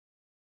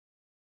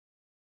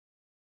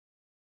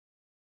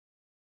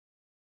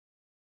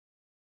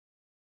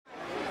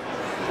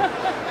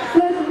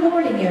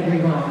morning,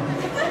 everyone.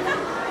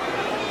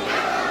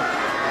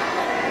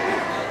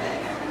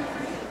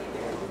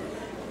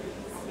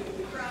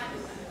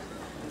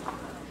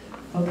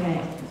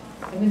 Okay,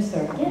 I'm going to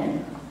start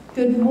again.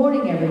 Good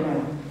morning,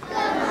 everyone. Good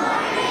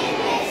morning,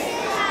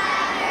 Mrs.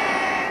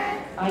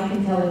 Hatter. I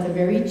can tell it's a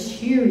very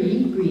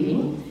cheery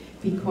greeting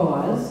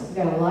because we've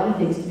got a lot of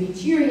things to be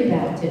cheery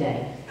about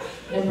today.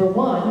 Number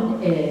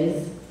one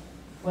is,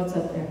 what's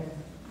up there?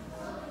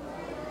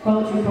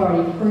 Poetry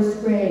party,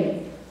 first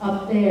grade,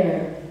 up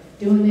there,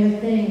 doing their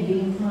thing,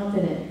 being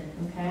confident,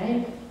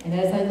 okay? And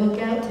as I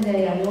look out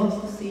today, I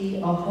also see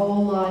a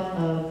whole lot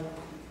of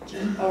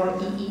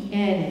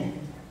G-R-E-E-N.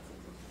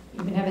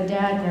 You even have a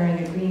dad wearing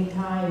a green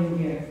tie in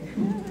here.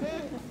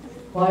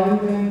 Why are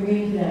we wearing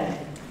green today?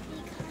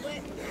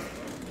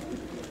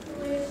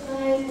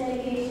 Science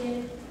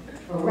dedication.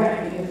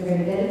 Correct, because we're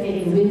going to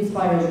dedicate who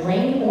inspires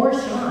rain or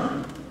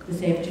shine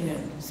this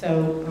afternoon.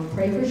 So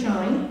pray for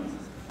shine.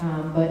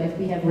 But if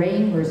we have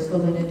rain, we're still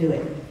going to do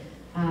it.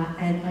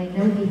 And I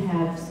know we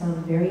have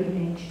some very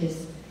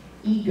anxious,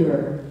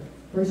 eager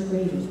first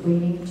graders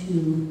waiting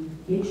to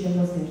show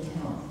us their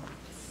talent.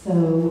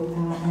 So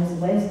as the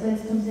last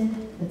class comes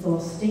in, let's all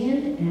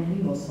stand and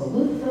we will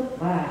salute the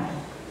flag.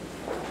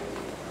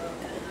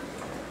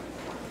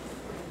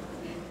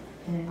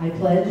 And I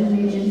pledge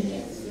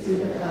allegiance to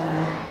the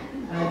flag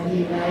of the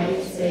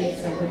United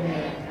States of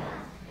America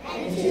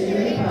and to the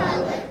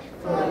republic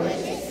for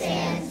which it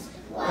stands,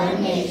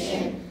 one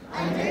nation,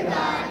 under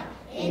God,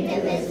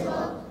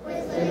 indivisible,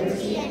 with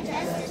liberty and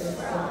justice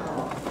for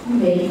all. You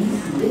may be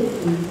seated,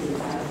 please.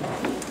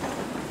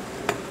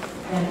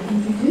 And to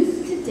introduce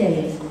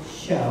today's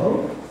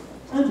show,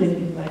 I'm going to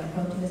give my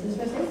microphone to Mrs.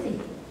 Rossetti.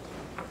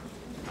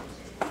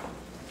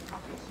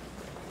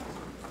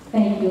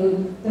 Thank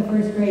you. The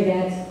first grade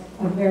adds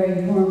a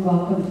very warm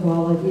welcome to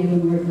all of you,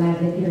 and we're glad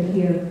that you're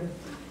here.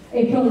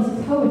 April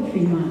is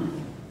Poetry Month,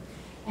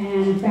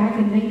 and back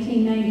in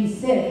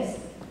 1996,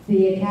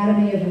 the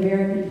Academy of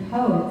American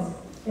Poets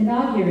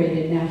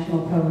inaugurated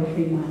National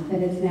Poetry Month,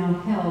 and it's now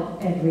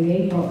held every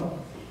April.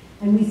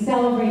 And we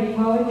celebrate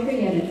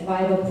poetry and its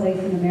vital place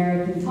in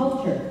American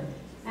culture.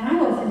 And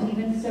I wasn't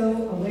even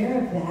so aware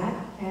of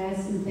that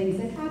as some things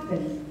that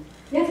happened.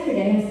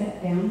 Yesterday I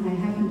sat down, I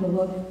happened to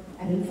look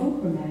at an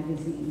Oprah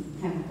magazine.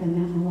 Haven't done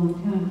that in a long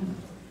time.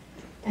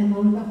 And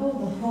lo and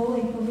behold, the whole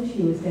April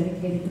issue is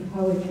dedicated to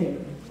poetry.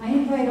 I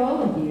invite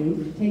all of you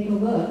to take a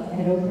look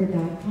at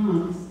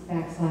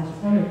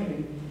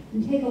oprah.com/poetry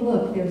and take a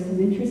look. There's some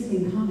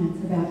interesting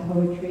comments about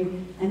poetry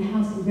and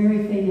how some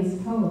very famous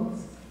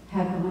poets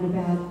have gone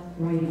about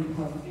writing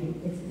poetry.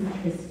 It's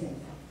interesting.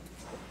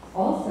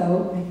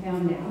 Also, I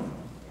found out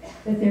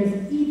that there's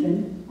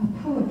even a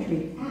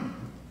poetry app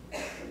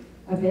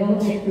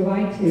available through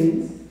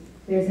iTunes.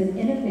 There's an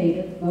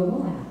innovative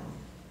mobile app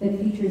that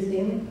features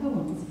daily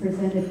poems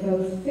presented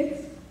both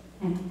fixed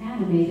and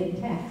animated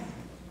text.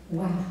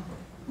 Wow,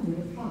 who would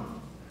have thought?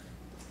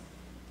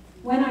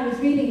 When I was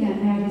reading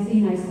that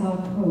magazine, I saw a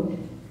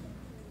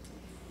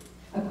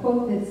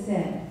quote that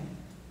said,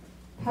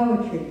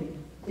 "Poetry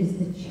is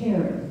the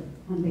cherry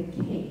on the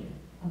cake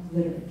of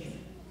literature."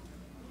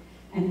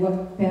 And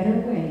what better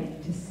way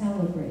to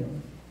celebrate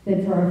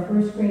than for our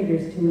first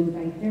graders to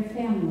invite their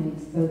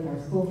families, both our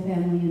school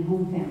family and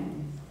home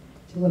families,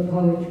 to a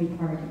poetry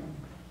party.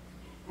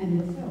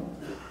 And so,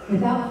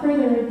 without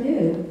further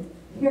ado,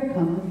 here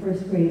come the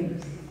first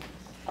graders.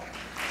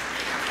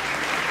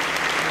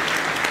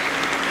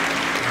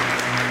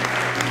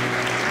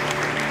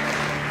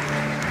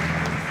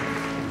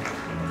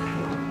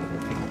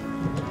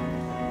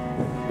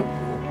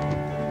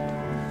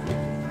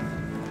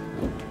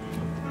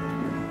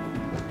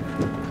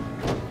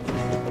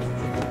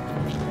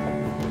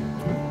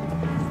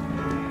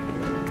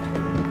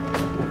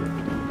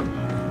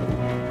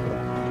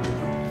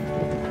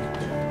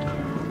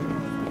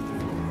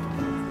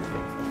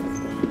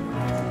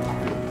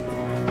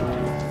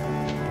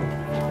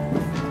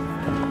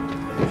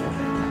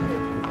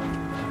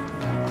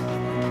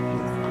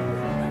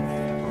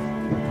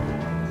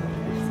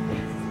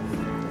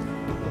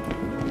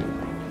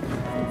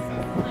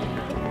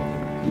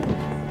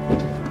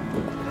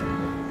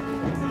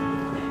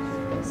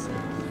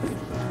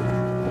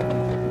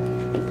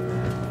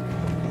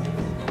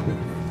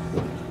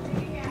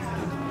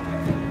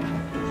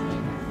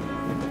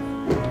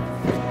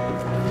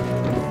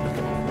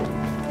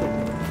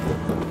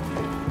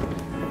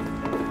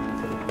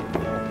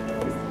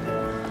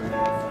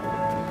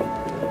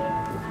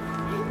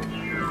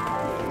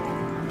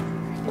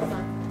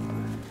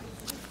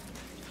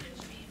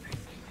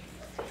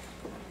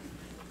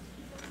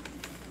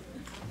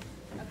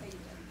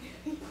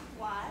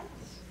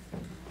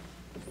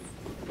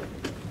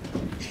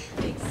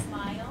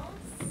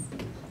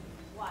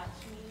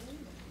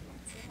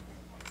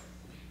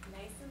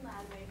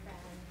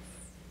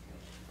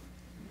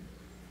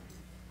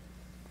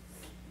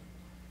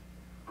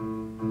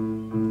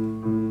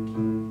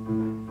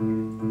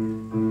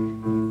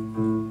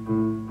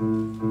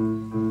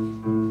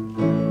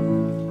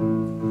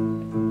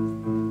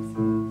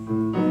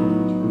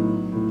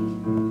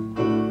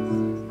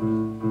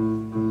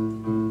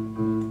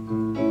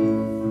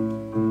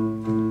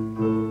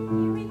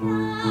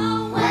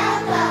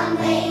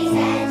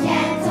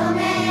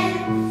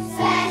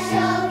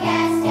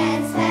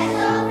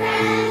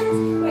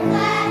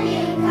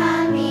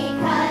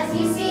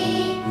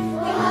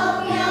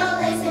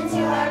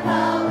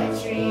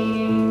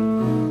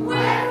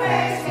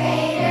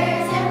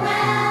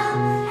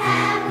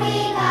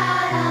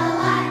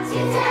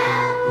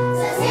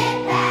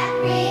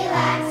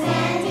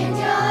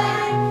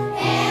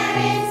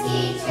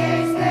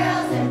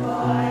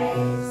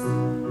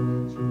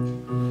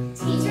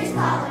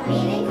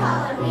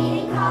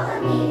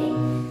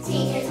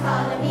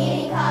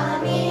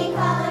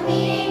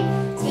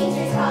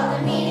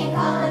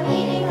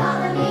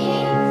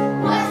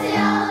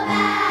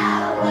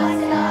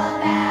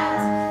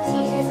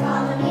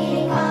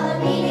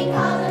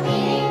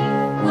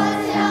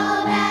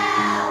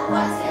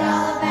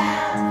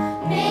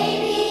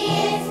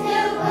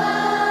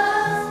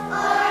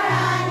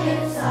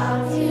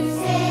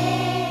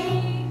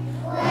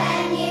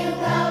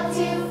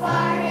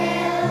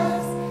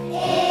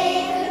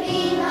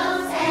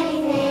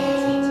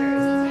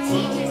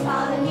 Teachers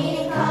call the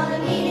meeting, call the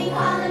meeting,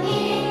 call the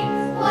meeting.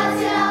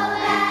 What's it all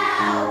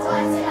about?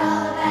 What's it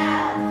all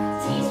about?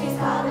 Teachers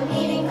call the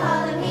meeting,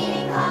 call the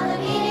meeting, call the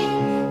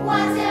meeting.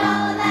 What's it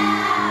all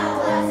about?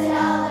 What's it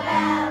all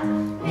about?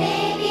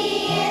 Maybe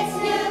it's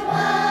new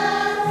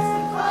books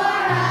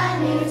or a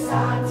new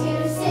song to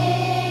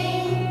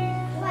sing.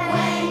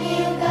 When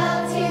you go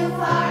to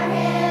far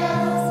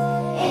hills,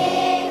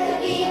 it could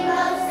be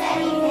most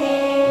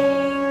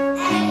anything,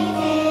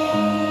 anything.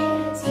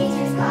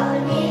 Teachers call the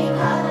meeting,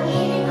 call the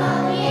meeting, call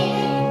the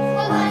meeting.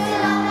 What's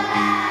it all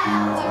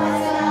about?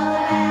 What's it all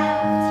about?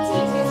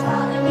 Teachers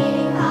call the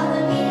meeting, call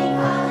the meeting,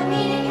 call the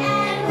meeting,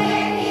 and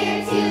we're here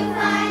to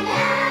find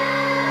out.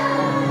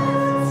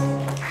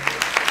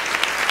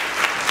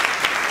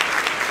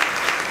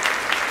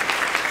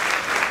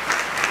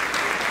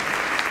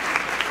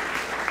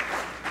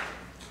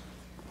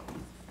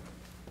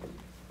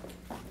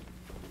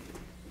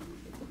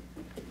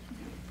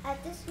 At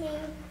this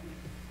meeting,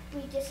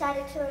 we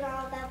decided to learn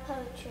all about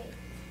poetry.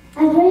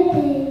 Every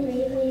day we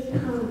read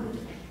poems,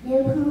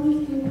 new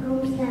poems and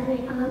poems that we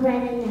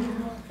already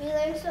know. We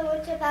learned so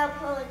much about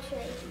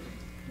poetry.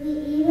 We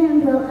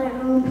even wrote our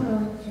own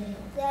poetry.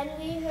 Then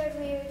we heard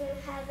we were going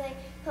to have a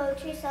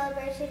poetry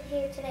celebration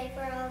here today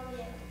for all of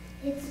you.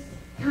 It's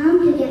time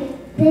to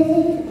get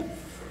busy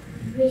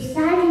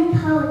reciting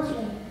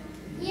poetry.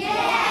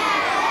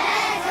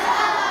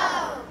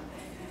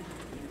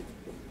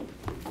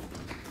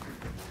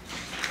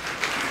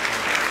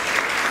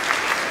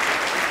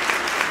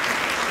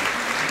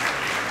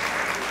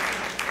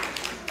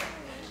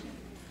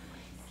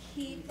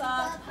 Keep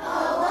a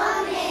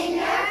poem in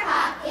your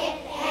pocket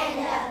and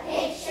a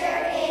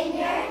picture in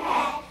your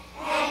head,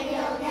 and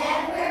you'll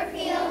never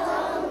feel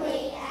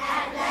lonely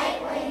at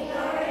night when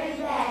you're in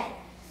bed.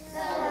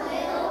 The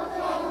little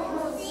poem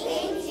will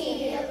sing to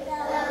you, the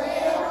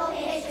little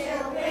picture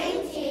will bring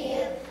to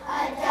you a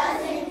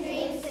dozen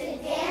dreams to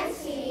dance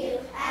to you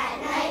at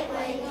night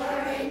when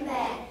you're in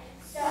bed.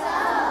 So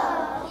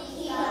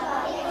keep a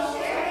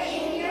picture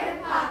in your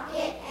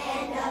pocket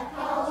and a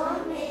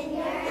poem in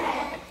your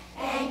head,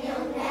 and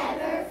you'll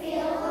never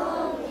feel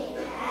lonely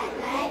at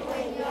night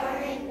when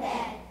you're in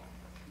bed.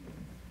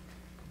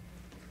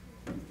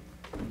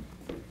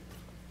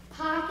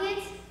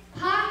 Pockets,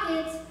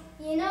 pockets.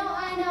 You know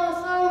I know a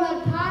song about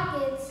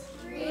pockets.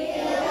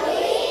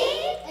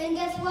 Really? And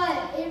guess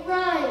what? It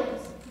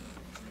rhymes.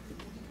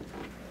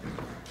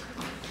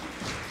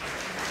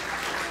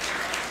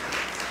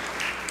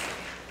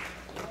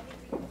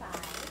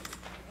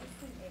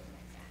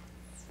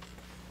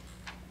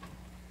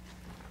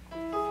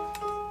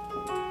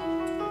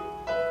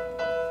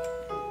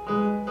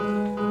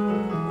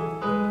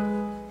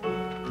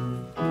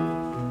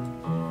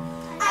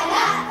 I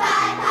got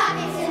 5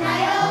 pockets in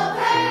my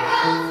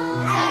overalls.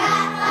 I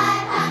got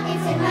 5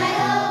 pockets in my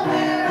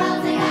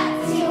overalls. I got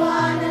 2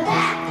 on the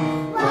back,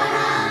 1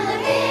 on the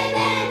rib,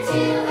 and 2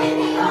 in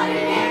the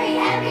ordinary,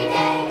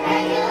 everyday,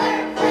 regular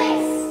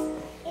place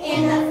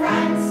in the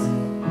front.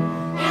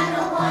 Now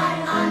the 1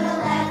 on the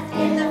left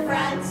in the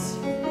front.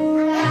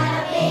 Got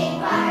a big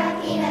bar of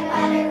peanut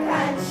butter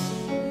crunch.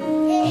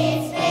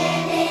 It's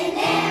been in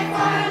there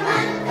for a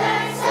month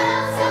or so,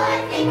 so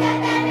I think I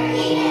better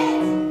eat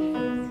it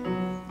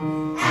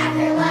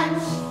after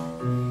lunch.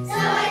 So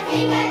I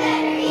think I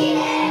better eat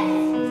it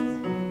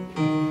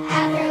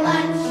after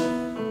lunch.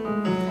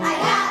 I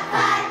got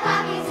 5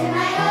 pockets in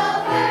my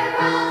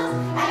overalls.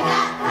 I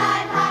got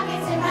 5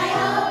 pockets in my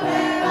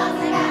overalls.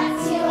 I got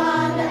 2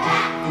 on the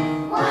back,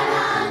 1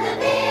 on the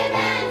bib,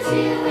 and 2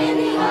 in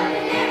the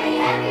ordinary,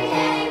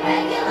 everyday,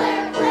 regular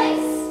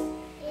place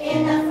in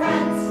the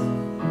front.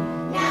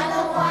 Now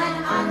the 1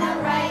 on the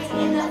right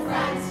in the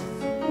front.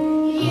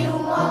 You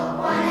won't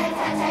want to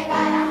touch, I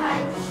got a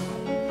hunch.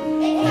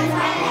 It's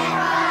my neck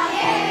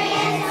here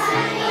and a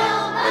tiny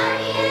old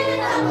body and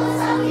a couple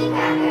salty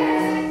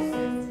crackers.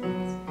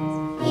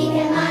 He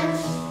can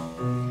munch,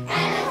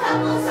 and a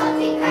couple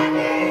salty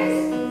crackers.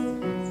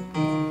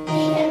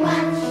 He can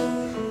munch.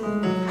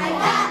 I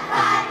got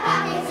 5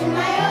 pockets in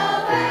my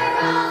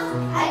overalls.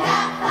 I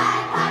got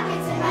 5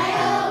 pockets in my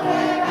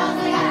overalls.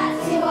 I got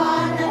 2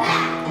 on the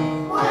back,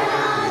 1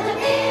 on the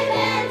rib,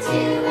 and 2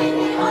 in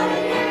the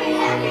ordinary,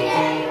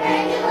 everyday,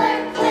 regular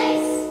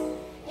place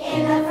in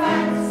the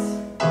front.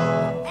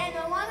 And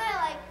the one I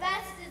like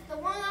best is the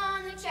one on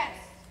the chest.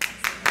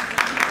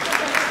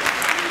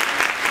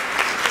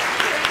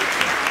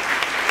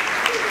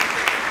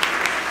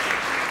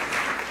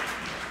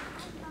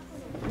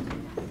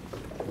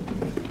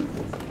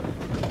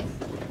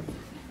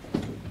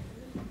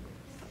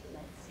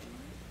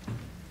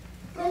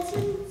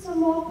 Listen to some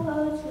more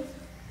poetry.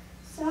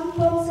 Some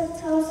poems that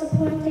tell us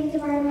important things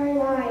about our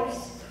lives.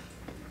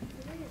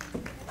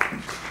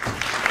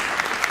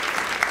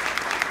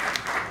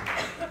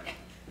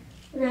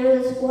 When I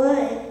was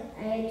 1,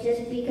 I had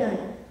just begun.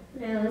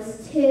 When I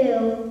was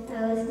 2,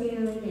 I was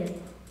nearly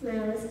new. When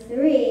I was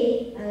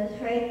 3, I was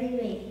hardly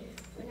me.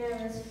 When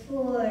I was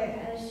 4,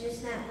 I was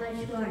just not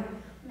much more.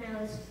 When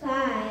I was 5,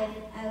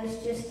 I was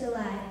just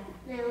alive.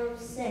 Now I'm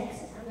 6.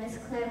 I'm as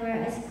clever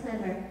as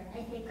clever.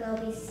 I think I'll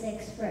be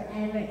 6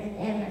 forever and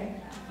ever.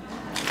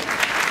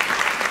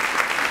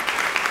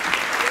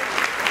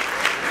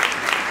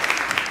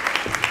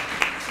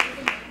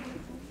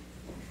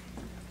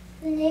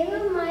 The name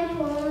of my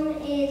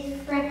poem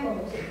is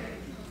Freckles.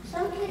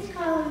 Some kids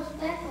call them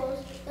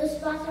speckles, those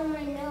spots on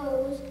my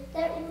nose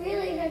that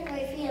really hurt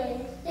my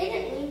feelings. They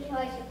didn't mean to,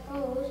 I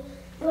suppose.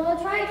 But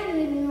I'll try to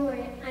ignore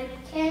it. I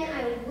can,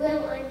 I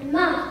will, I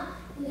must.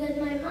 Because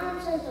my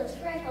mom says those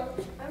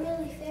freckles are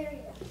really fairy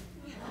dust.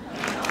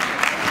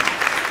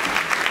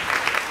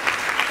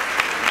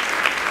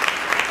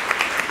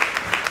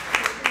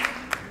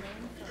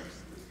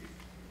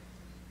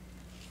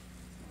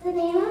 The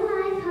name of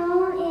my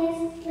poem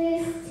is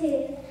Loose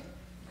Tooth.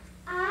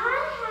 I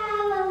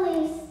have a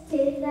loose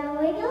tooth, a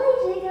wiggly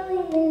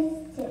jiggly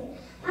loose tooth.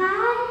 I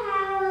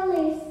have a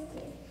loose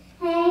tooth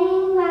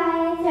hanging by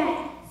a thread.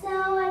 So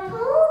I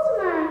pulled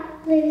my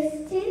loose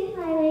tooth,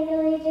 my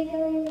wiggly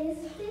jiggly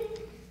loose tooth.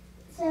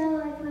 So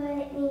I put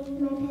it beneath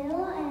my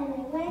pillow and I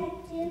went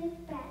to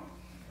bed.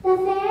 The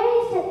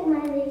fairies took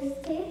my loose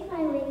tooth,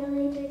 my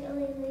wiggly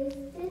jiggly loose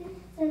tooth.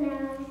 So now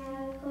I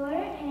have a quarter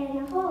and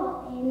a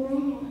hole in my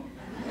head.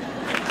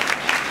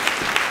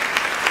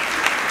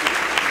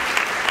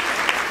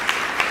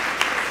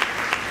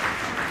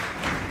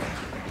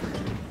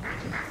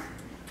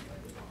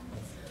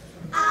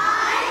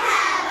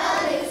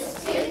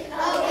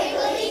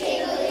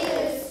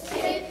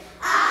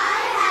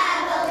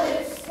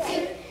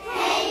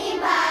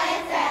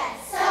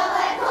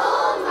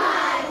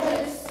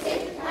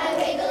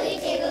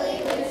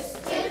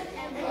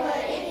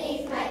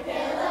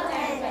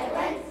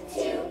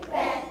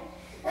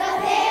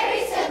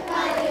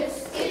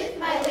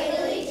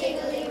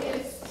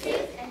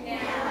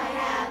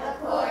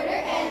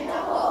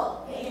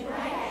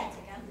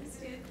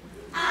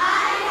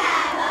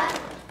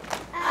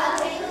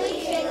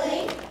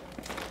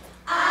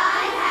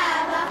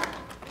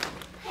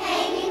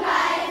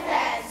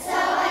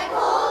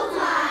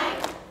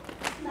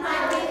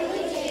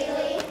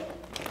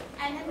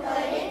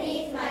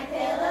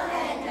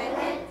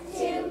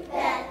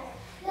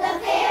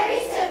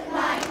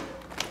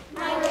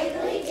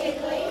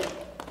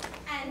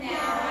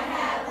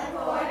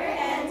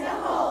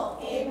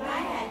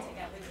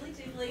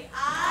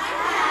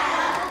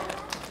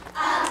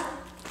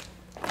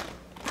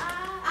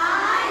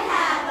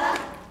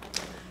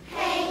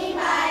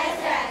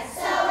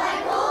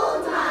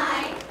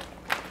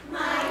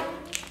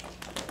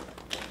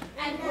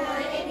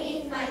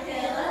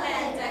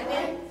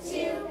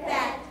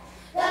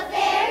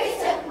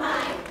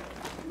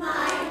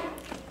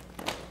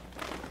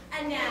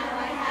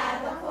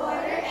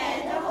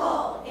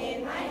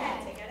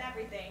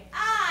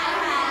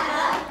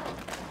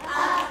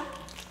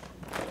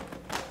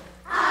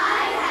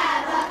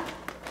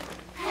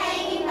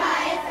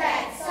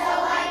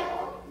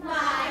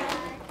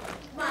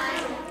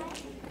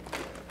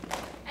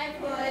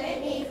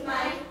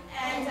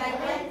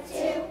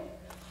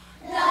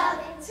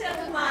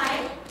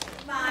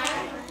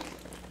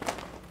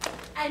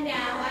 And now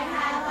I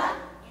have a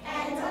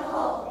and a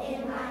hole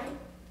in mine.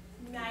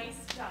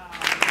 Nice job.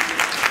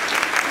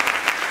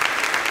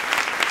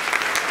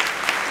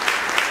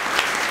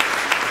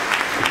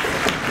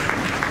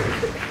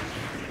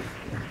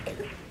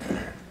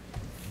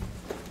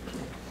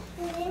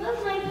 The name of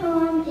my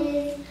poem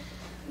is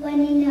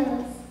Runny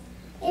Nose.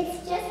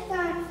 It's just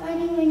not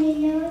funny when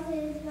your nose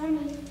is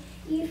runny.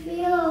 You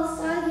feel all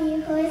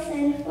soggy, hoarse,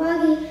 and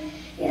foggy.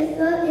 Your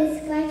throat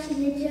is scratchy,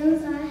 the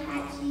germs are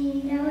hatchy.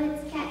 You know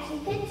it's catchy.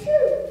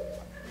 Ka-choo!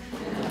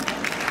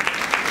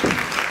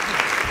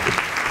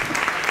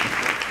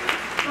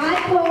 My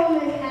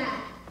poem is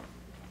Hat.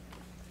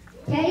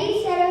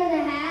 Teddy said it was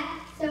a hat,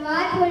 so I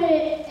put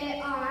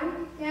it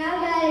on. Now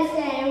Dad is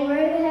saying,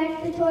 where the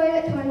heck's the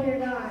toilet plunger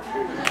gone?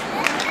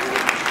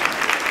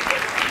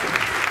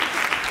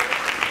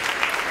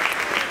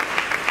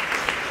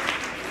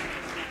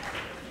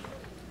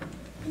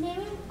 The name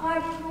of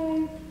our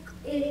poem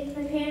is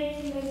My Parents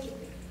Think I'm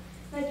Sleeping.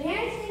 My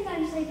parents think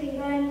I'm sleeping,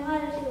 but I'm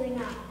positively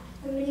not.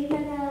 I'm beneath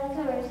my pile of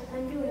covers.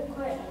 I'm doing a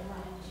quite a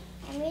lot.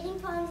 I'm reading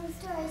poems and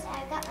stories.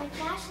 I've got my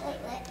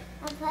flashlight lit.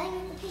 I'm playing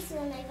with the pieces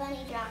of my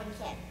bunny drawing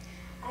kit.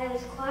 I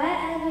was quiet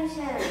as my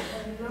shadow,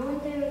 but the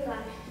moment they were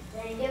gone,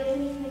 then I dove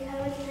beneath my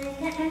covers and I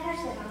set my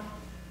flashlight on.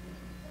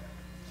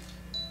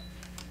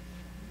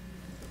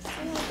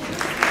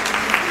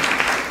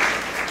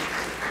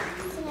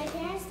 So my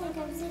parents think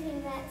I'm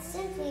sleeping. That's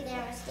simply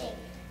their mistake.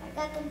 I've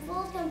got them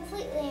fooled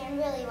completely and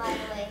really wide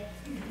awake.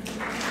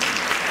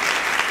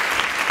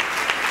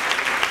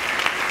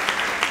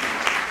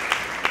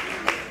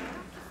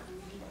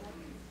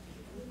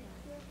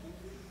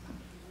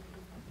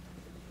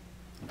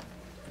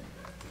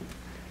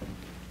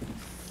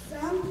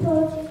 Some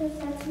poetry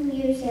possess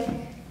music.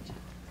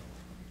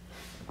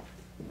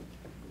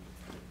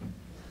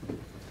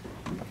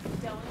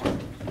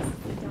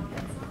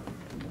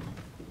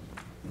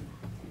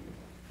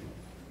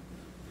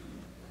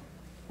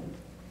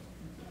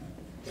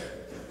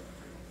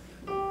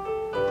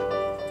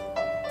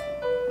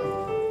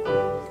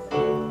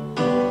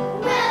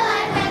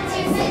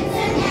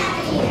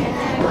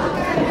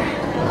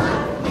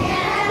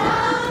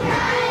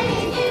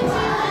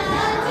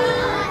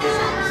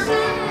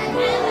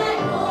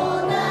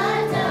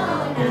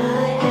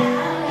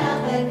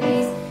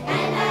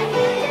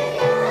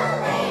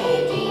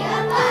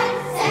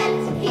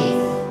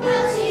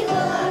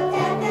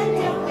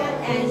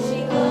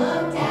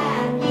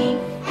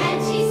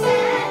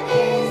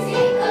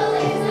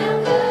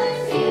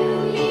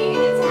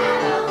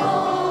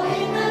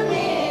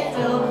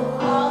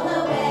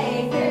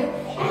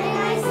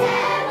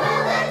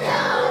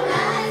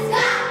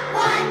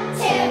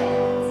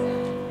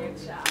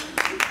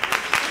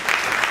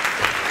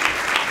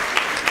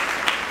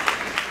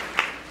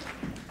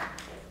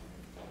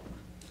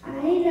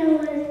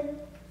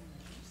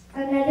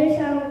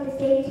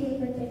 same two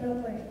but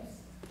different words.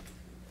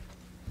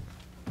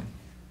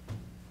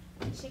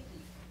 Chicky.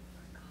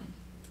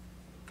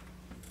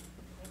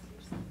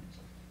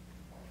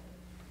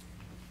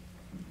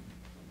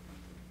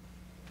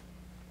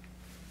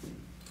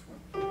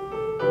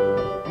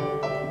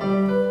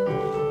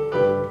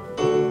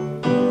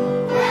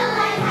 Well,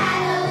 I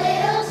had a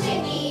little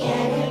chickie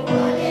and it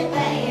wouldn't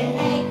lay an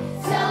egg,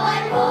 so I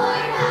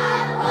poured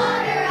hot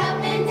water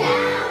up and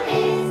down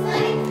its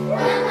leg.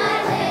 Well, my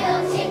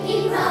little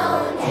chickie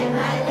moaned and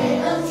my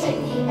little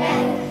chickie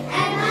begged,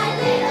 and my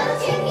little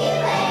chickie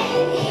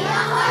laid me a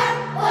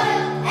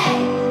hard-boiled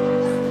egg.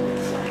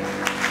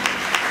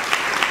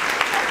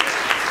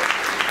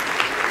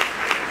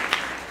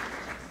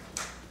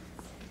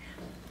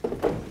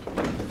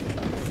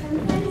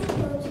 Sometimes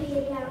poetry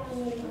about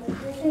animals.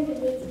 Listen to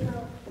these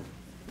poems.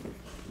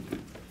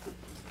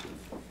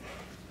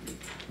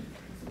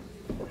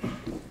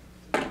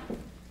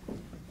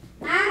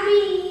 I'm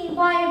being eaten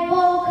by a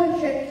boa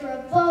constrictor, a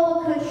boa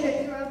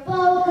constrictor, a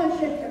boa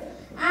constrictor.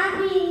 I'm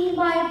being eaten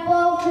by a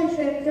boa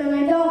constrictor and I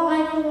don't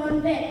like it one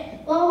bit.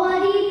 Well,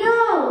 what do you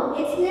know?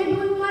 It's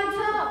nibbling my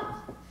toe.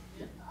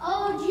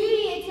 Oh,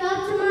 gee, it's up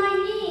to my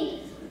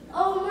knee.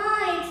 Oh,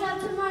 my, it's up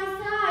to my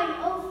thigh.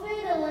 Oh,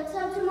 fiddle, it's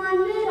up to my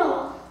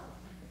middle.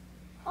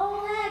 Oh,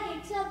 leg,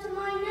 it's up to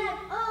my neck.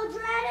 Oh,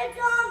 dread, it's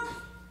on.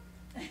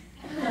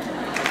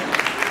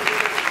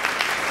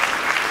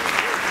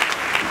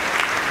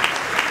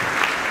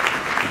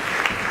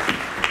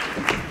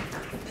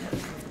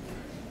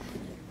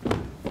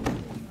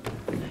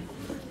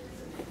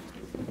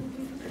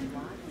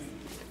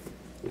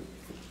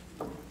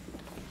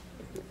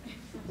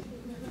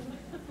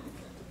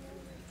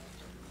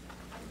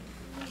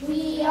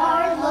 We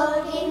are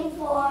looking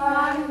for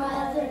our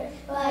mother,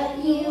 but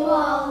you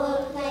all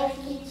look like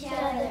each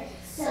other.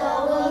 So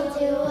we'll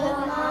do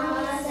what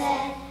Mama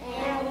said,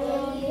 and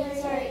we'll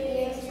use our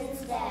ears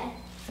instead.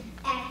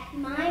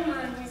 My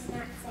mom does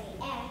not say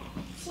egg.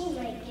 She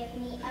might give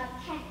me a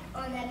peck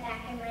on the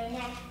back of my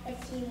neck, but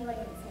she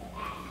wouldn't say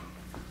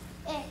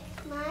egg. Ick.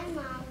 My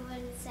mom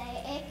wouldn't say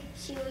ick.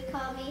 She would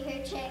call me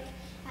her chick.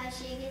 How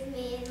she gives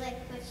me a lick,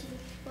 but she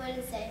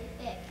wouldn't say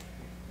ick.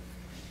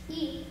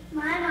 Eek.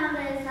 My mom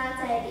does not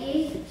say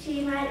eek.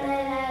 She might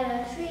let out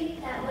a shriek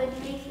that would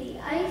make the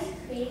ice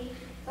creak,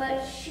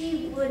 but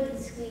she wouldn't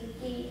squeak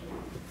eek.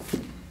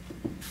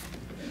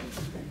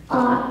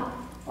 Odd.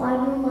 Why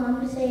would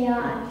mom say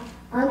odd?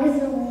 Ugg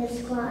is only a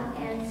squat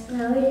and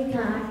snowy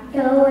cock.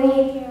 Go where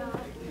you can.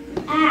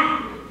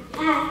 Ah,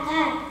 ah,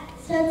 ah.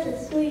 Such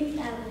a sweet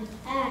sound.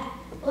 Ah.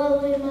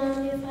 Lovely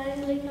mom, you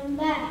finally come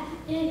back.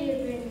 Did you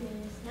bring me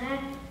a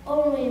snack?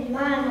 Only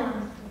my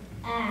mom.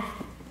 Ah.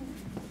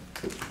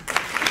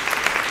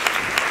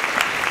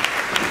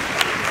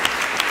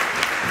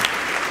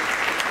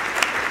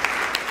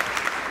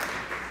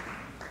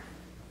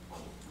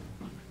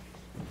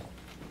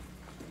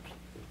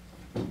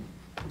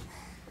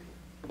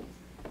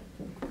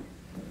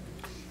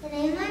 The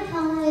name of my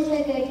poem is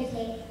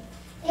Regurgitate.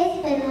 It's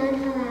been 1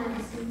 whole hour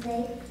since 8.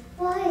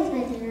 Why is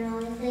my dinner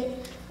always late?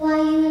 Why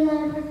you and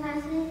Mom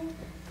procrastinate?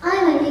 I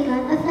might be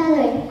gone a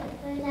feathering,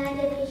 but I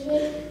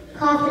appreciate.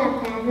 Cough it up,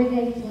 Dad.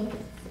 Regurgitate.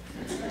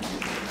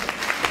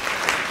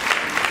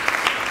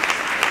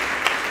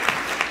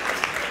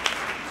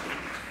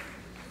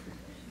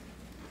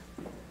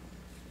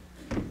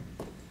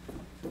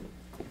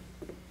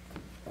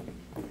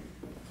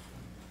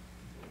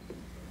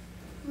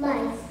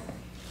 Mice.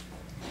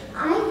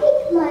 I think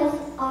mice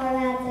are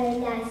rather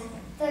nice.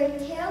 Their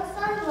tails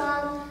are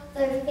long,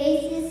 their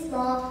faces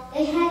small,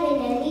 they haven't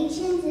any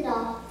chins at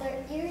all. Their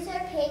ears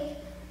are pink,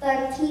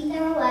 their teeth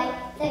are white,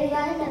 they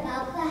run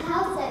about the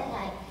house at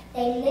night.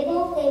 They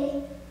nibble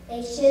things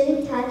they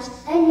shouldn't touch,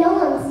 and no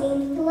one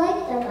seems to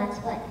like them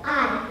much, but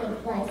I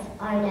think mice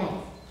are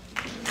nice.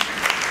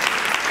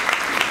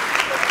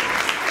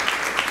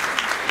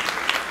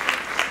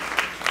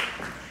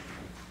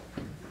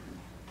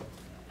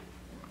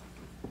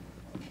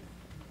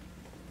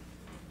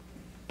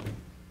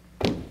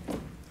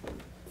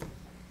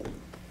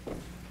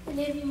 The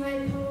name of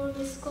my poem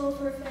is Skull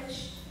for Fish.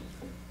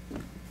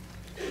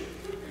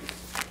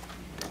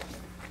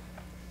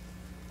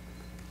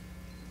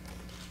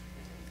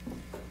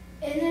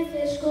 In the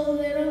fish school,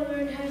 they don't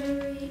learn how to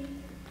read.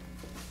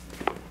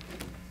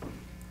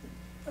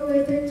 Or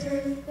wait their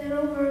turn. They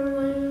don't learn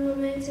one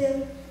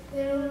momentum.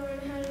 They don't learn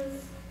how to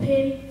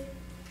paint.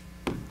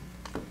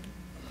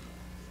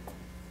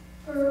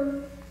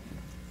 Or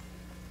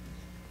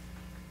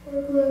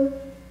glue.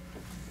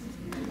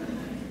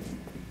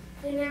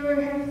 They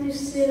never have to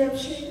sit up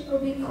straight or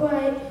be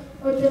quiet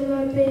or do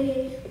not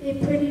behave. They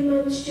pretty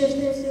much just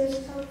as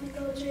there's healthy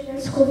culture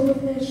at school for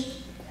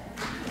fish.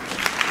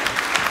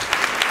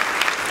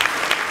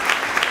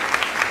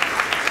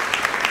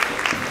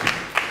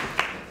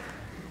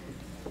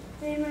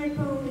 Then my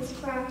poem is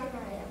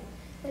Crocodile.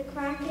 The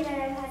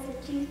crocodile has a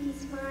toothy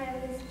smile,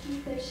 his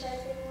teeth are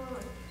sharp and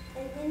long.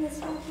 And in the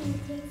smoke he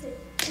takes a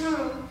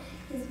charm,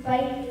 his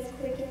bite is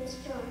quick and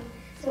strong.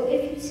 So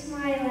if you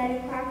smile at a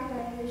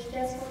crocodile, there's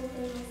just one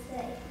thing to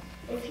say.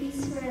 If he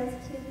smiles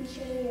too, be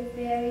sure you're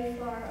very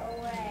far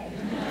away.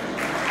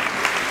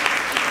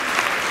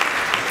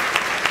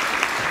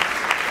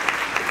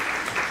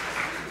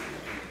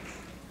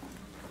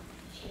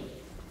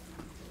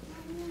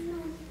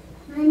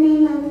 My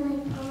name of my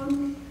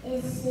poem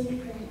is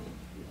Secret.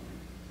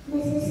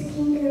 Mrs.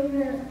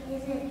 Kangaroo,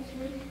 is it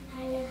true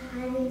how you're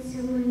hiding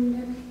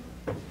someone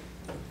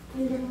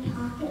in the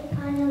pocket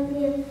part of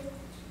you?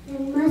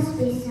 There must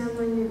be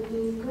someone that's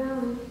been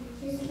growing.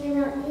 His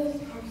little ears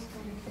have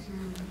started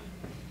showing.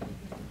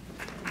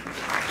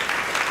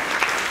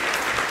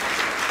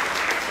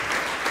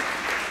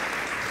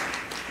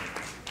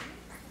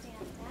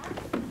 Stand up.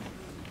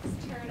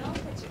 Turtle,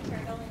 put your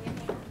turtle in your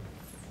hand.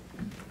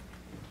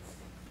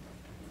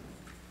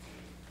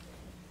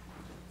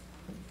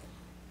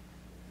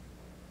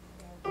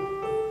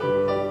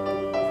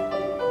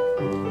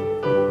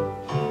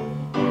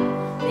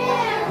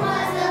 There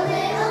was a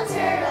little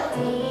turtle,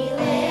 he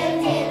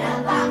lived in a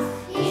box.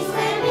 He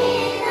swam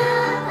in a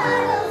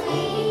puddle,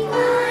 he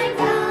climbed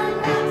on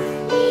rocks.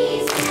 He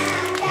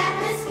snapped at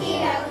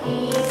mosquito, he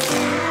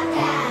snapped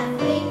at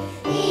flea.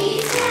 He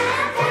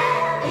snapped at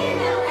a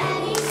minnow and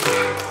he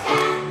snapped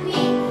at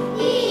me.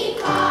 He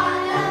caught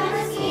the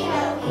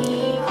mosquito, he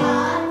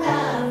caught the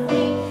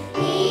flea.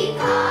 He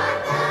caught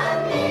the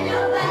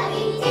minnow, but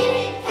he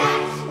didn't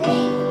catch me.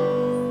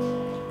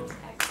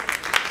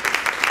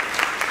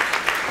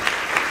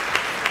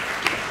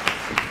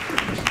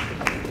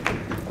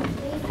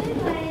 We've been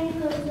writing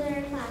poems in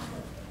our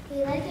classroom. We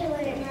like it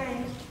when it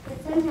rhymes, but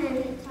sometimes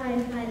it's hard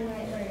to find the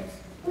right words.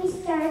 We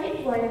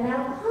started one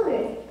about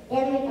colors,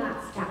 then we got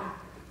stuck.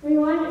 We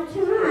wanted to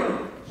rhyme.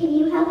 Can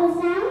you help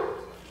us out?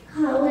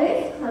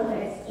 Colors,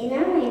 colors in a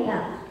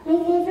rainbow. My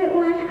favorite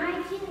one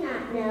I do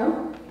not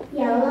know.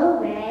 Yellow,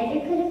 red,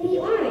 or could it be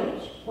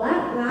orange?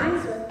 What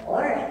rhymes with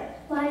orange?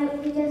 Why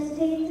don't we just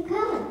change the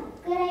color?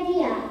 Good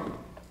idea.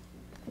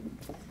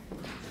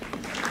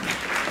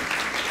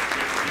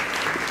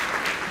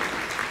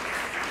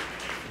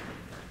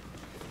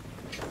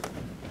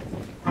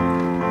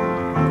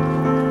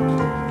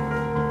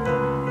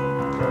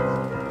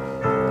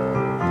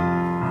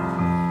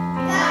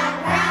 Got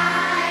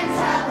rhyme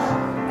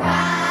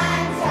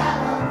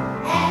trouble,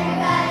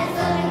 everybody's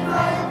looking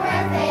for the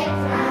perfect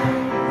rhyme.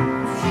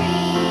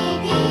 Tree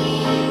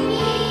being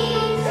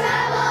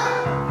trouble,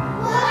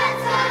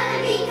 what's gonna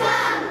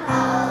become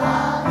of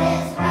all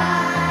this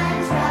rhyme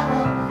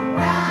trouble?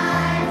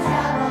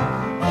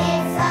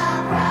 It's a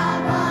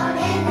problem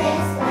in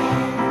this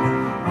land.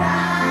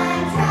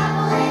 Rhyme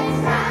trouble,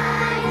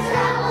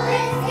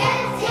 it's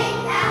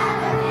getting out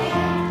of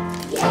hand.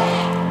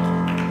 Yeah!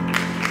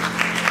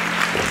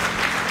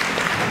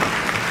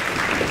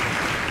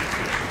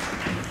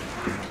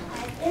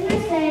 I've been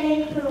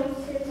reciting poems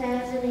since I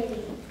was a baby.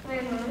 My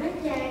mom and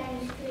dad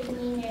used to read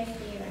me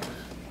nursery rhymes.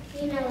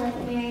 You know, like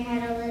Mary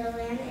had a little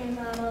lamb and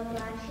Bob a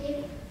black sheep.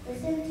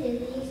 Listen to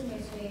these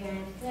nursery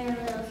rhymes. They're a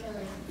little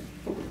silly.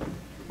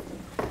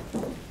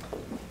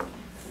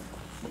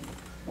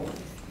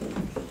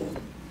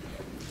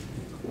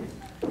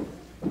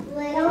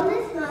 Little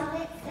Miss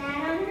Muffet sat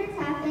on her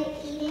tuffet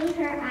eating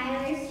her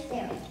Irish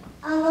stew.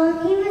 Along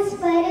came a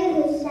spider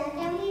who sat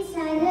down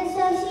beside her,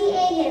 so she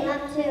ate him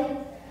up too.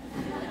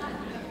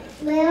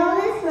 Little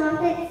Miss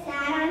Muffet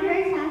sat on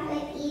her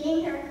tuffet eating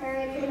her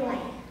curds and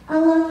whey.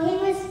 Along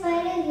came a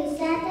spider who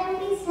sat down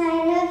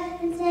beside her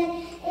and said,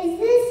 "Is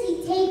this he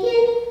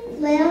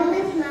taken?" Little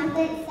Miss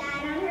Muffet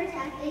sat on her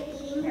tuffet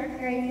eating her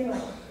curds and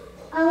whey.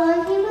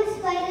 Along came a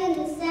spider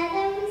who sat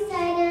down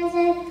beside her and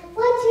said,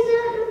 "What you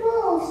got in the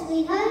bowl,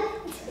 sweetheart?"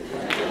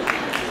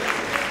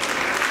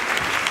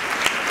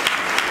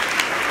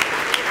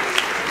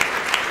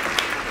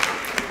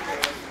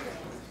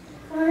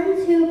 One,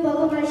 two,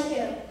 buckle my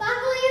shoe.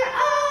 Buckle your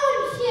own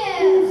shoe!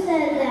 Who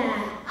said that?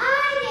 I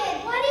did!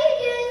 What are you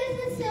doing with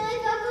the silly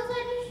buckles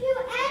on your shoe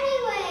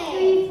anyway?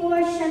 3, 4,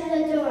 shut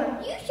the door.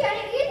 You shut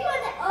it, you're the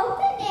one that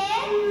opened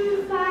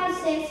it! 5,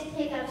 6,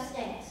 pick up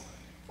sticks.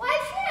 Why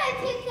should I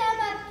pick them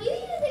up? Do you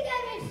think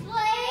I'm your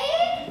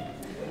slave?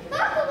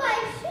 Buckle my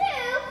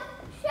shoe,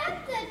 shut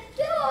the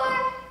door,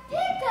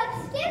 pick up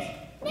sticks,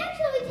 next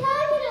you'll be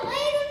telling me to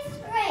lay them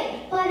straight.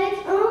 But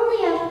it's only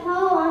a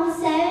poem.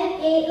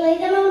 7, 8, lay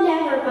them. Oh,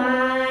 never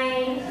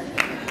mind.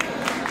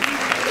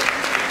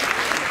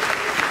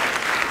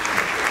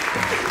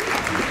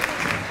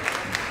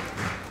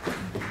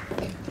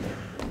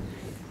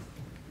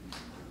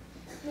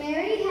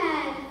 Mary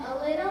had a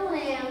little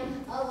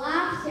lamb, a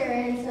lobster,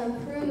 and some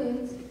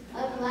prunes,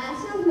 a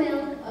glass of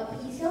milk, a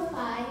piece of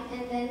pie,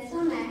 and then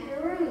some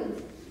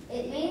macaroons.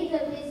 It made the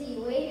busy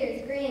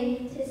waiters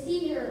grin to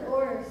see her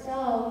order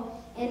so,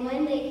 and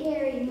when they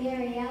carried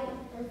Mary out,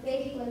 her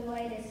face was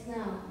white as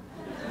snow.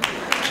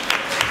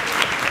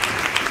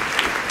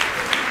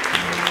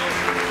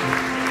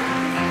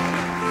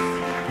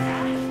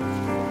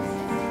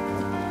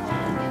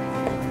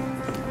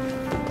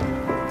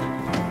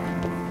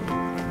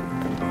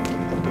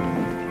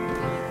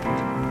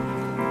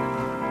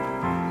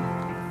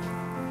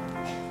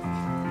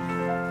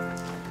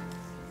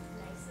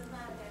 Nice and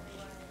loud,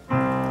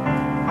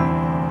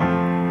 everyone.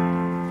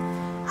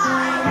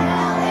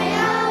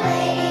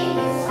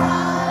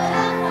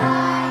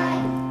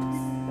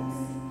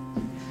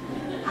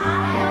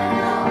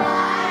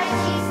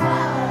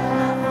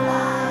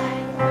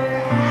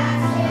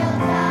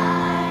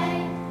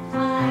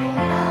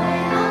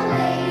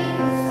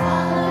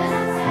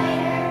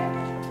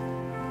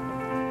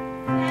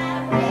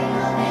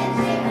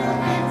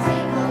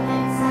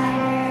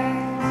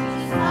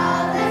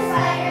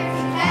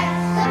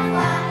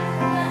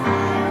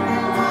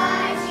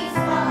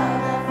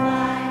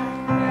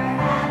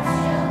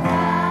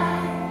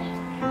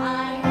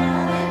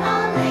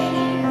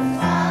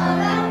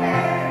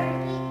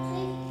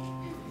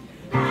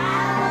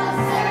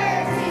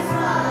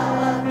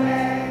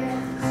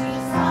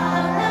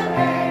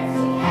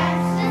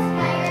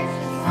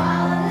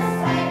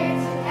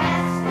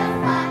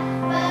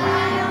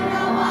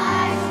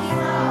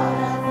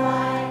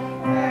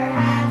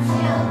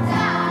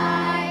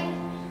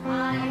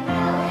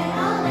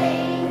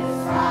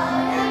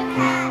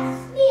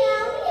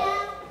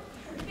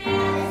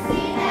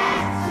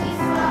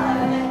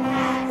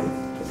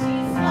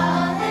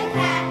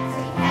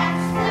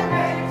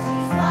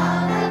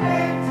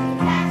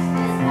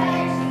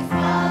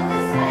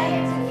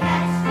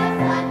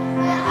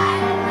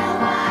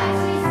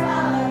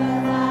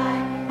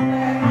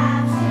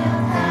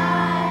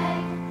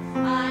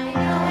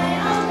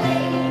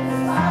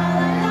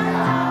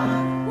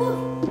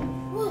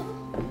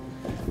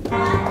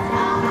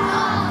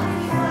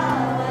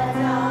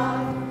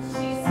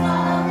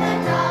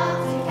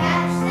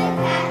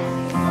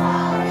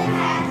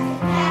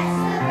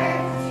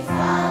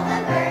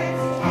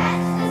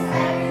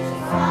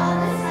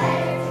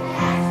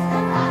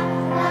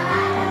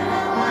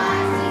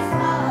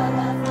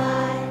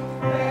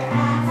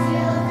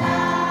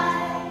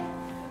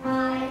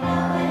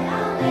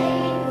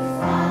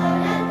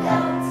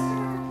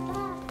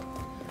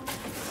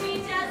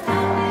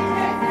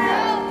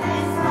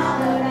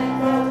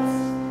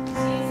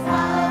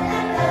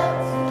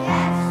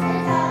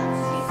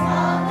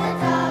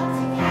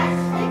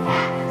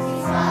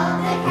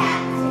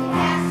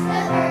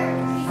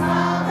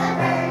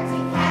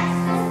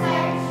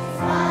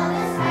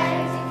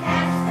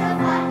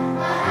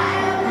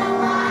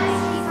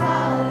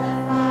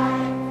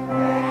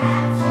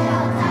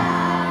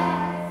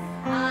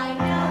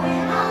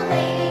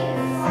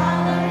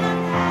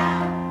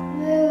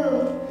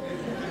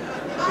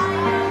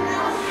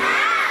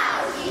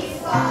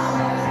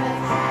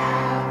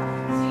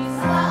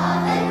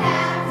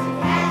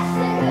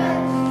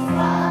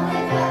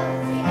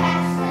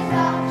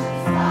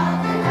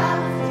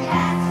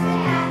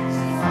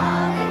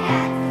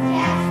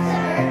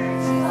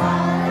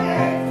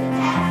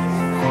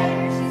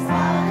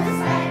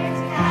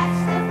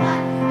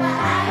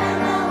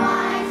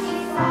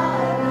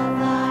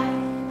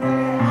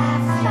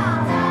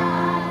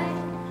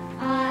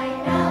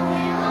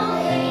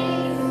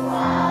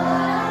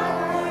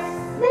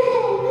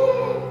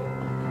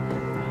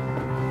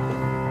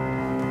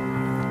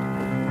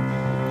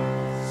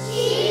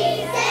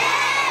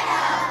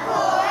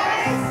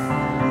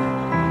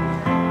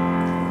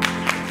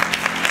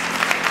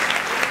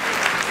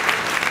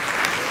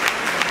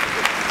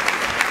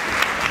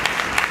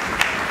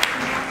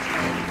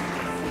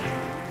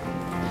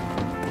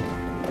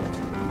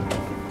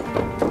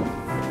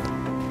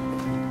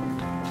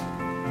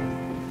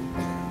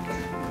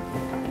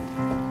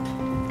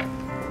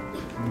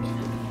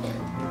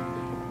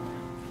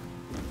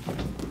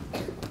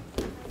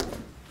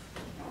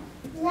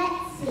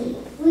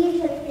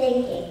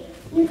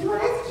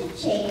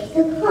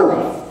 the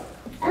colors.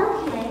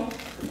 Okay,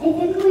 I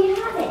think we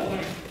have it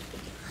now.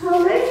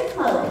 Colors,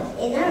 colors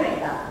in a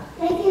rainbow.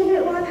 My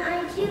favorite one I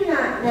do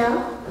not know.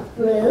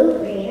 Blue,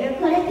 green, or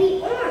could it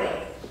be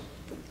orange?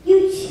 You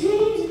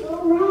changed the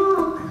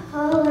wrong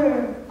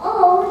color.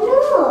 Oh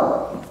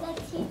no! The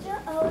teacher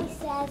always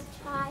says,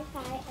 try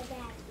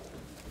again.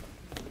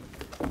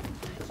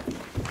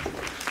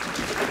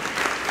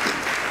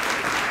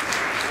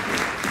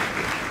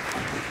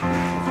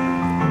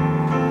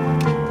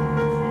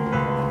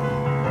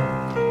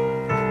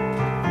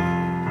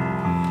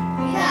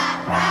 We got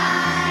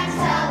rhyme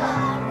trouble.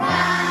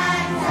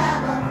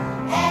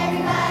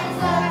 Everybody's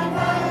looking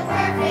for the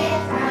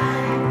perfect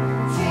rhyme.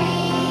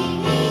 Treat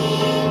me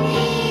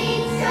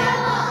means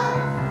trouble.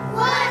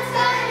 What's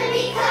gonna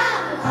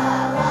become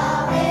of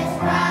all this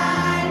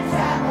rhyme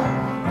trouble?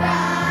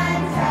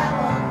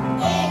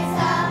 It's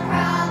a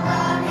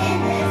problem in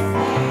this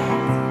land.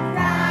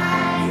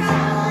 Rhyme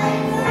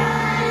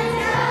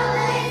trouble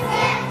is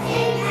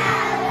getting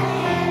out of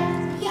hand.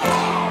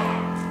 Yeah!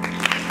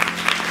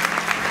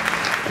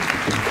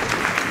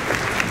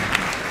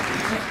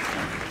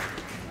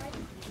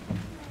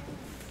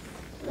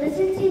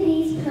 Listen to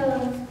these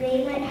poems, they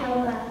might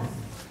help us.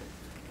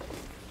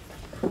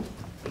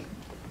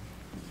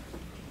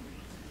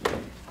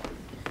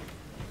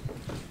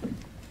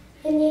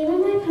 The name of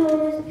my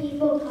poem is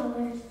People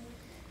Colors.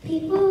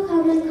 People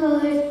come in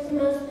colors,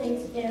 most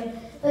things do,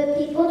 but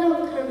people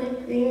don't come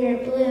in green or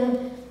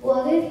blue.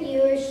 What if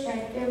you were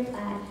striped or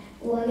plaid?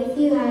 What if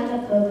you had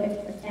a polka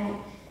with that?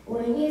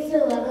 Wouldn't you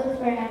still love them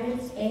for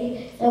heaven's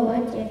sake? So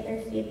what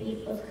difference do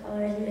people's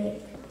colors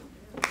make?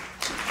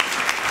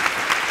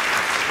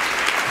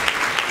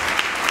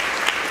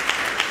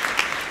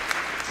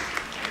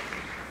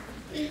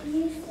 If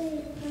you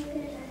say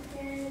polka dot,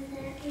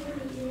 that can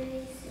be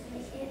really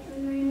silly. It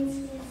reminds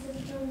me of the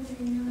poems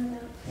I know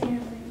about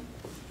family.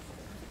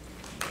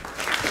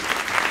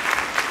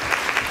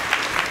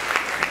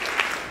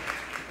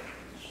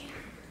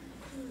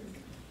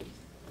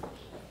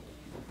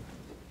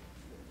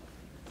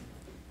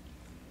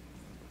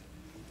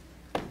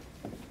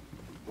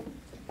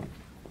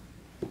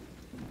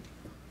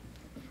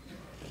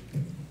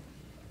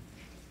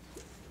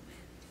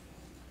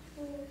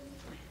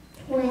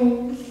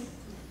 Twins.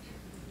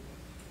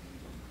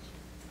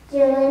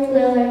 Jill and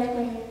Will are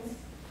twins.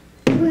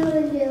 Will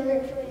and Jill are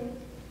twins.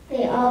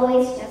 They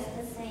always dress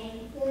the same.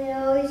 They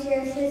always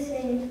dress the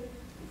same.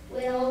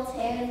 Will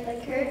tears the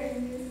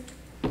curtains.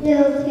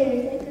 Jill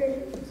tears the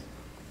curtains.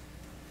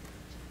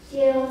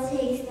 Jill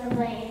takes the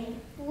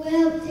blame.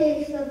 Will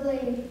takes the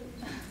blame.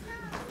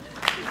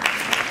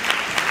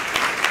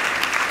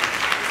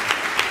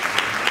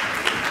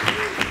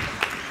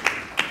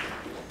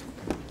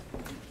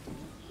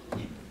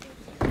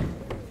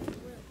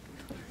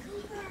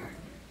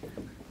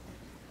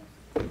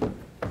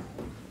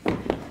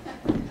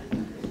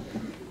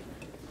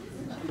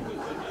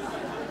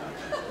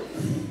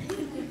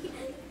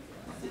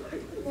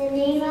 The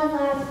name of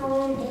our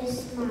poem is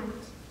Smart.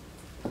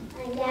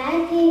 My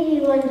dad gave me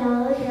 $1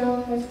 bill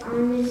because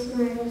I'm the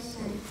smartest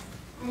son.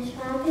 I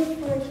swapped it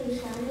for 2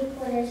 shiny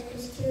quarters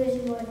because 2 is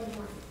more than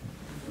 1.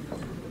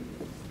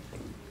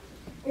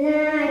 And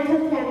then I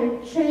took them and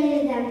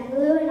traded them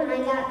blue and I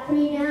got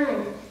 3 done.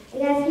 I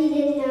guess he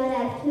didn't know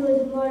that 2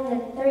 is more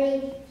than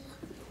 3.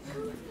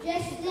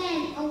 Just then,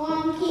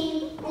 along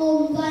came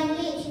old blind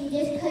Mitch, and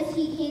just because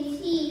he can't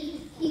see,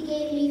 he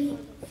gave me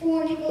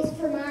 4 nickels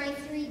for my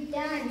 3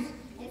 dimes.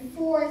 And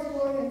 4 is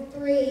more than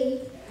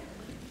 3.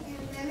 And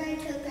then I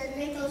took the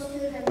nickels to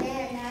the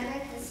man down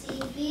at the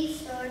CB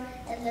store,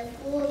 and the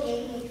fool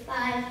gave me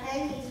 5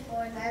 pennies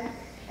for them,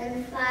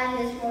 and 5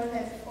 is more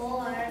than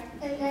 4.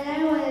 And then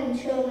I went and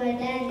showed my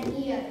dad, and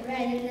he got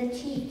red in the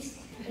cheeks,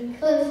 and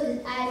closed his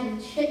eyes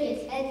and shook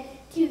his head.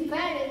 Too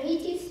proud of me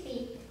to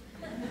speak.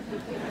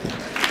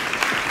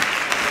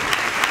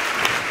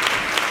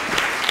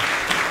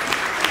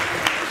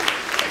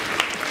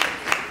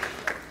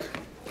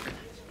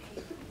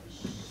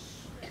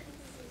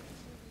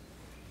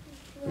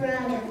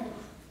 Brother.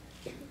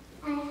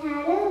 I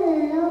had a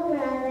little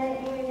brother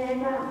and I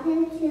brought him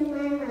to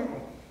my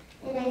mother.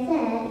 And I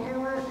said, I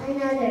want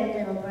another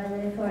little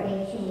brother for a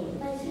change.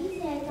 But she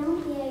said,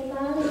 don't be a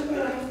bother, so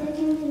I took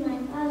him to my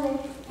father.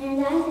 And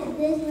I said,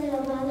 this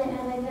little brother of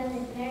my brother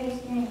is very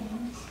strange.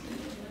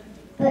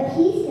 But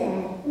he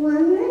said,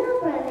 one little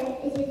brother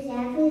is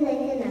exactly like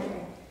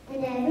another. And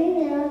every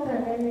little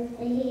brother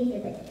misbehaves a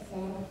bit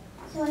sad.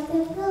 So I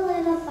took the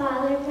little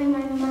father from my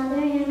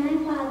mother and my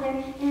father,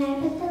 and I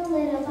put the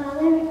little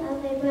father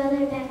of my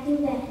brother back to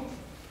bed.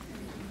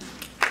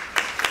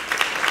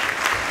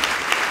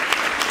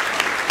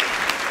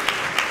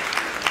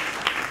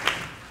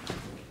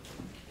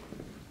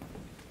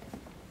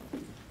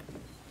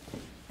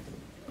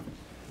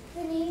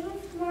 The name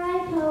of my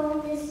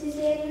poem is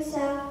Susanna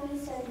Socked Me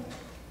Sunday.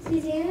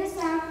 Susanna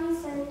socked me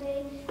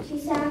Sunday, she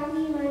socked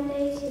me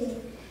Monday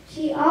too.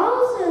 She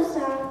also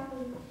socked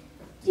me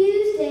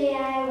Tuesday,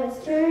 I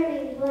was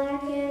turning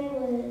black and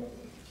blue.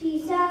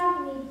 She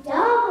socked me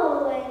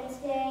double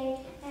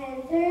Wednesday,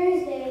 and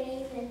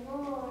Thursday even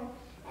more.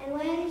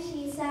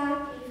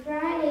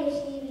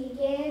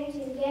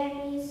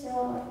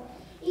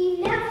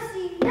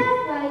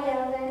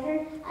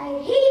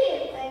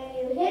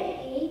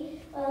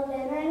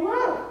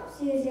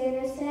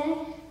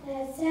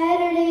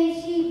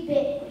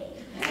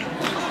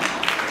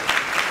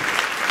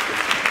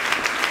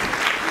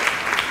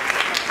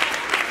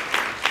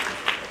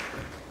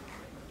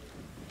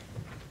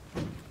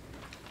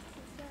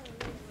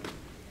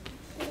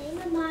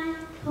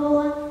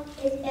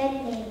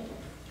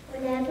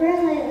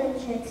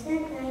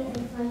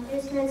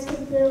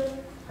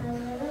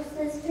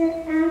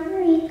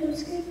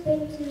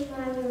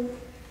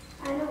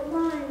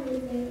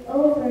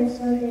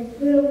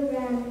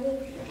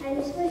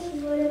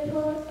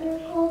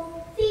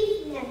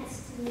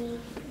 me.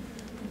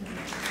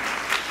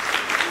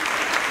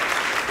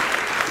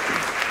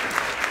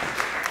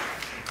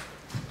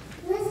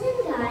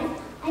 Listen, guys,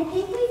 I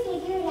think we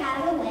figured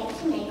out a way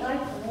to make our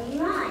poem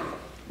rhyme.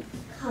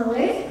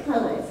 Colors,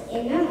 colors,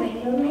 in a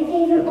rainbow, my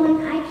favorite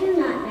one I do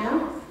not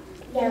know.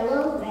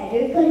 Yellow, red,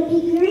 or could it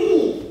be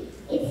green?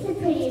 It's the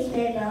prettiest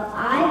rainbow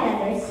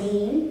I've ever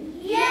seen.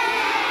 Yay!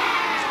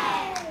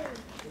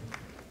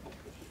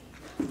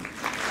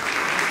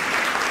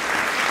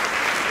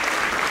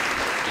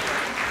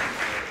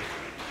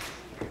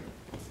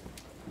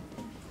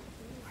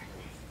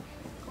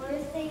 We're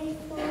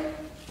thankful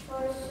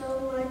for so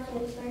much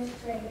in first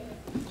grade.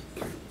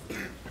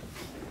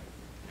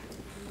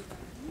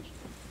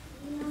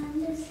 Beyond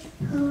this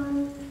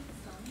poem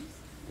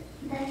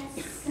that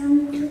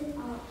sums it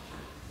all.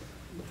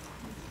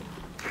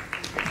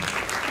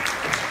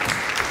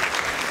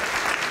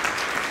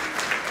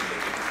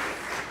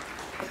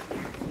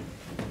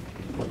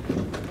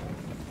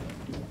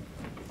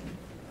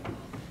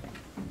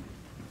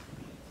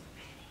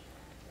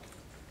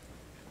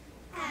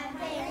 I'm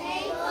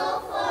thankful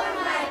for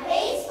my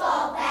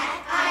baseball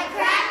bat. I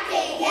cracked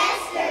it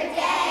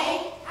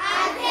yesterday.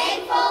 I'm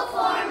thankful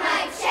for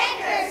my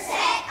checker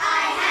set.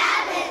 I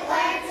haven't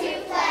learned to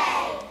play.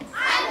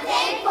 I'm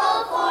thankful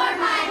for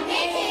my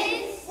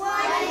mittens.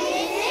 One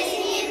is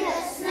missing in the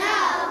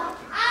snow.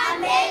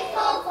 I'm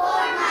thankful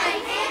for my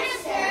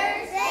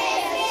hamsters. They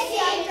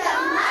escaped a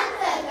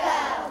month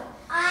ago.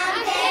 I'm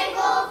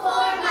thankful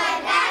for my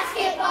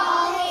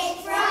basketball.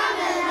 It's from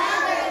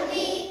another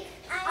league.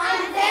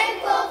 I'm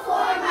thankful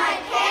for my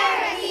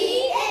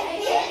parakeet. It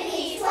bit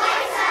me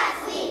twice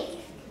last week.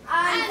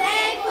 I'm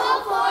thankful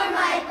for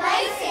my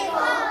bicycle.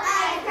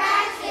 I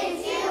crashed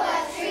into a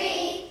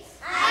tree.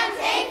 I'm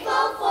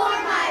thankful for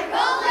my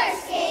roller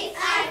skates.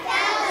 I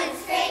fell and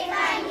scraped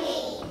my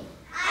knee.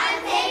 I'm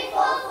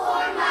thankful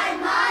for my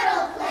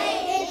model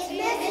plane. It's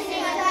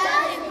missing a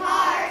dozen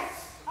parts.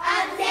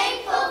 I'm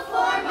thankful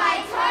for my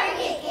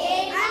target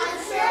game. I'm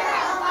sure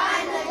I'll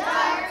find the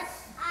darts.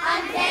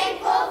 I'm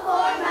thankful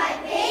for my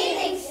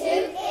bathing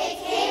suit. It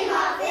came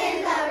off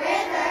in the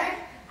river.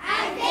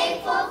 I'm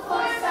thankful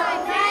for so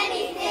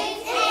many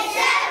things,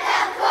 except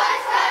of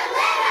course for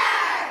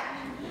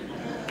litter.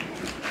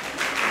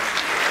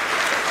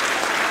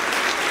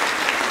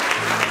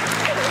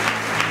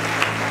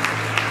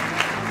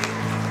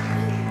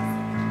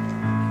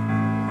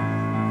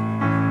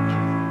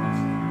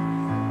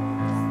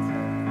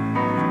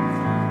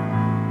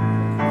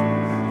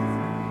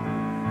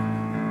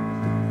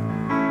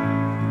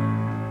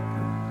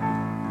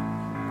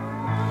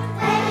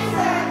 Thanks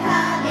for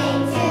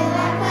coming to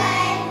our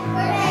play.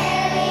 We're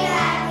very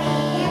happy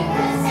you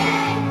could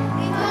stay.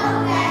 We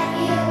hope that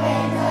you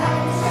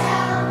enjoyed the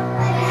show,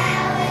 but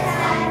now it's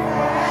time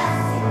for us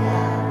to go.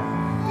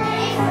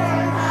 Thanks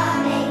for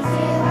coming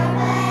to our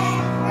play.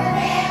 We're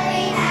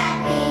very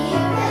happy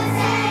you could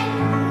stay.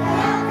 We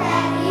hope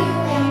that you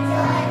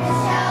enjoyed the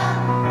show,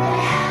 but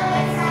now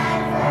it's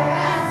time for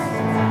us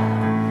to go.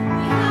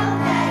 We hope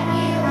that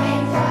you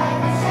enjoyed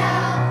the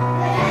show,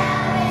 but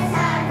now it's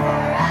time for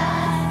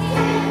us to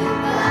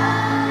go.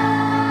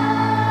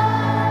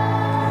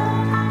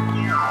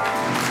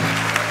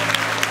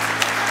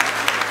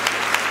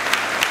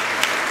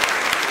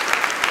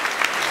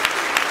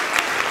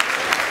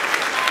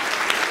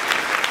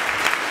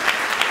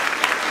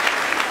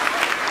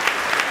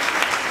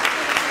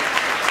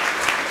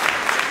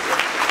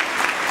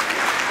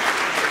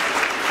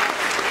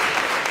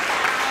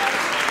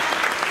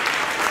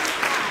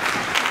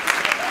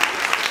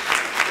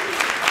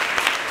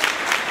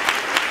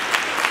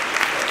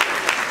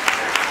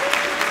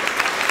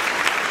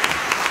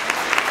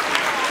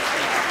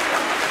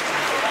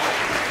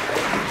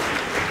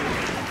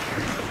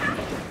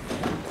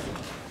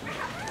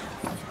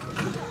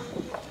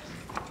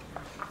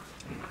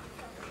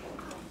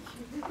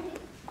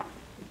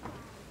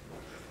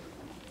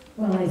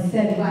 Well, I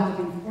said wow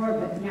before,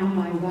 but now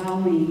my wow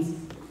means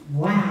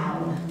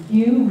wow.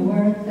 You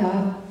were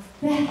the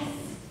best.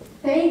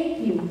 Thank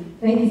you.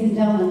 Ladies and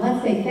gentlemen,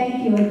 let's say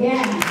thank you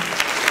again.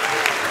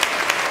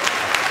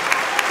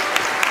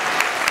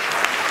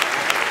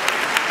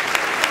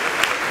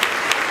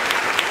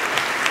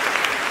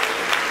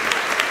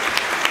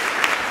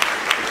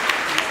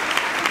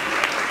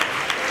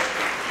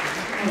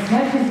 As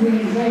much as we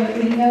enjoy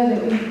it, we know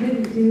that we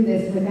couldn't do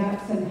this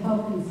without some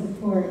help and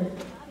support.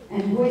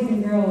 And boys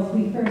and girls,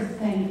 we first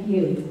thank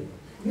you.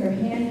 Your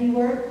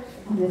handiwork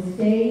on the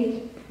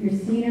stage, your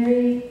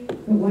scenery,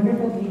 the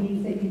wonderful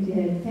meetings that you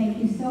did. Thank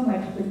you so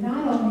much for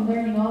not only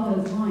learning all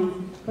those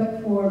lines,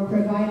 but for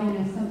providing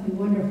us something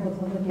wonderful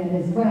to look at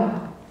as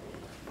well.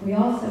 We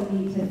also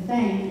need to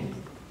thank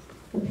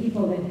the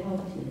people that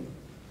helped you.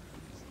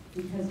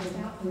 Because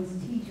without those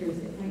teachers,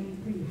 it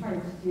might be pretty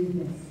hard to do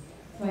this.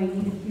 So I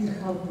need a few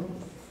helpers.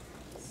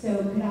 So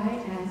could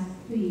I ask,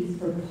 please,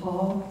 for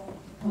Paul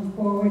to come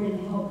forward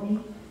and help me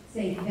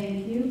say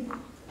thank you.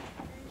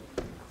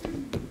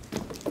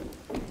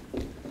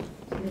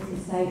 Mrs.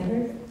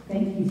 Seifert,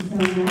 thank you so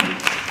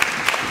much.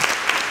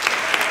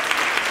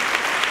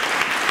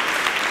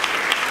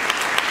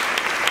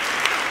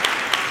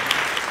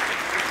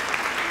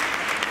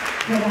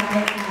 could I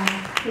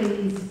ask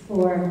please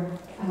for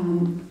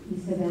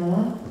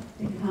Isabella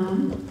to come,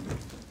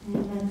 and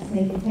let's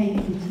say thank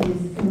you to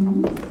Ms.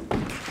 Combs.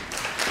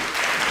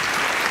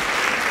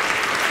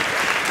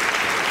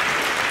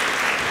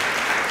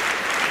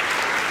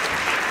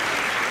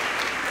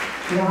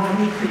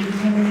 Robbie, could you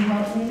come and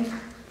help me?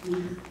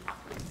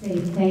 Say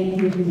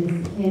thank you to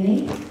Ms.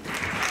 Kinney.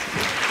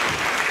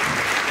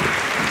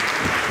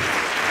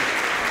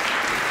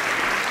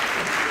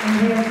 And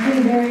there are two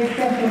very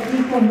special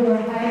people who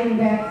are hiding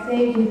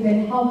backstage who've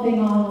been helping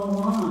all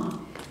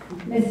along.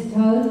 Miss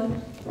Toth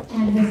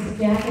and Miss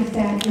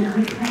Jackasack, would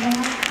you come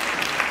out?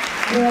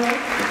 Will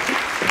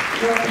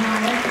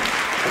Thomas.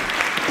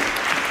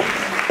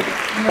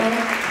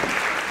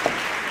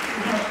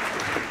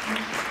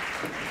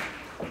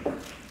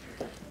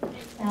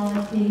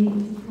 Ella, would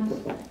you come?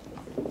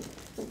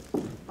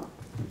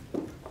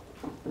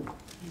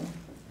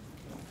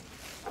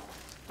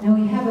 Now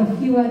we have a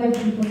few other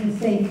people to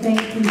say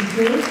thank you to.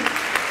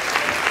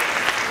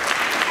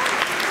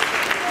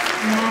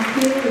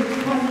 Matthew, would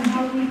you come and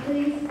help me,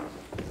 please?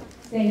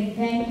 Say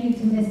thank you to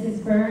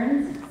Mrs.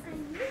 Burns.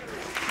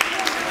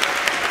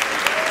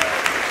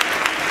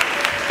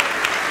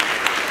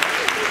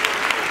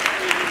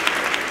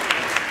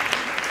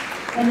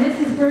 And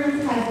Mrs.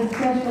 Burns has a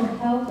special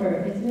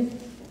helper. Is Miss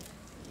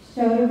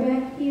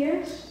Schoderbeck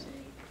here?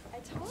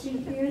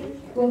 She's here.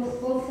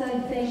 We'll say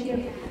thank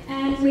you.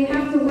 And we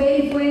have to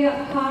wave way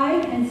up high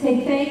and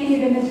say thank you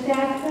to Ms.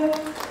 Jackson.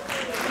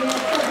 We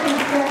have something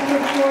special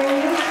for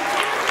you.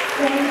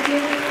 Thank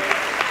you.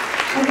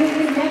 And we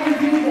could never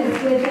do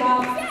this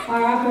without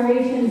our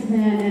operations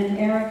men, and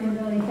Eric and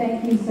Billy,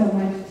 thank you so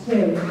much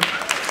too.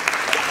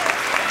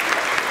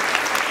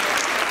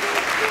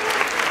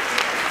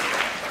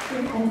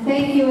 And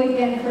thank you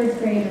again, first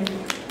graders.